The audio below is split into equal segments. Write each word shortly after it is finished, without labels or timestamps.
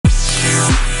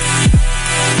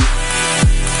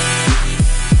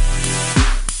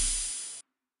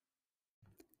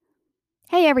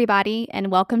everybody,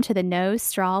 and welcome to the No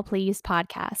Straw Please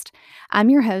podcast. I'm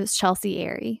your host, Chelsea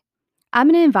Airy. I'm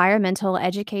an environmental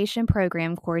education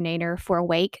program coordinator for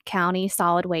Wake County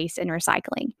Solid Waste and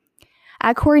Recycling.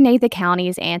 I coordinate the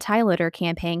county's anti litter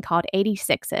campaign called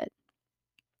 86 It.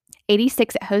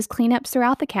 86 It hosts cleanups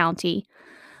throughout the county,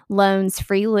 loans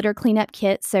free litter cleanup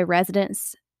kits so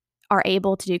residents are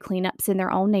able to do cleanups in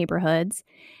their own neighborhoods,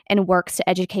 and works to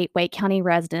educate Wake County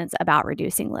residents about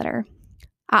reducing litter.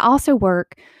 I also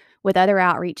work with other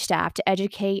outreach staff to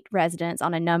educate residents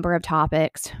on a number of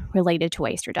topics related to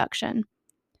waste reduction.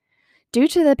 Due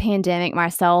to the pandemic,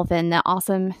 myself and the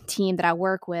awesome team that I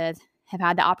work with have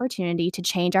had the opportunity to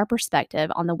change our perspective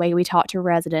on the way we talk to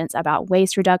residents about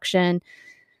waste reduction,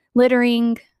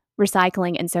 littering,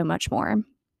 recycling, and so much more.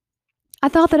 I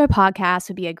thought that a podcast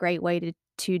would be a great way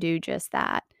to do just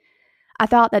that. I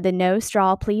thought that the No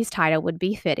Straw Please title would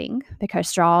be fitting because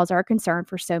straws are a concern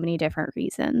for so many different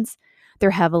reasons. They're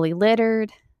heavily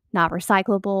littered, not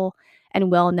recyclable,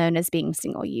 and well known as being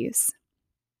single use.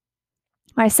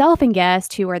 Myself and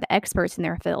guests who are the experts in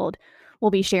their field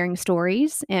will be sharing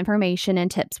stories, information,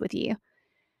 and tips with you.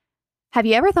 Have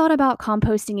you ever thought about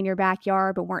composting in your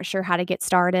backyard but weren't sure how to get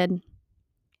started?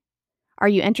 Are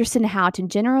you interested in how to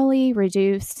generally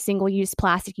reduce single-use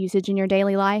plastic usage in your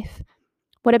daily life?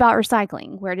 What about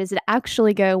recycling? Where does it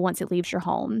actually go once it leaves your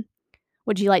home?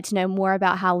 Would you like to know more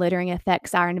about how littering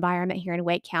affects our environment here in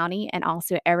Wake County and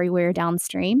also everywhere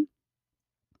downstream?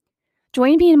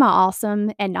 Join me and my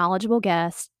awesome and knowledgeable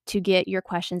guests to get your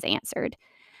questions answered.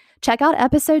 Check out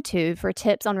episode 2 for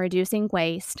tips on reducing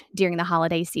waste during the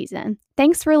holiday season.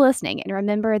 Thanks for listening, and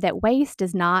remember that waste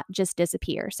does not just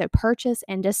disappear, so purchase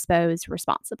and dispose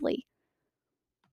responsibly.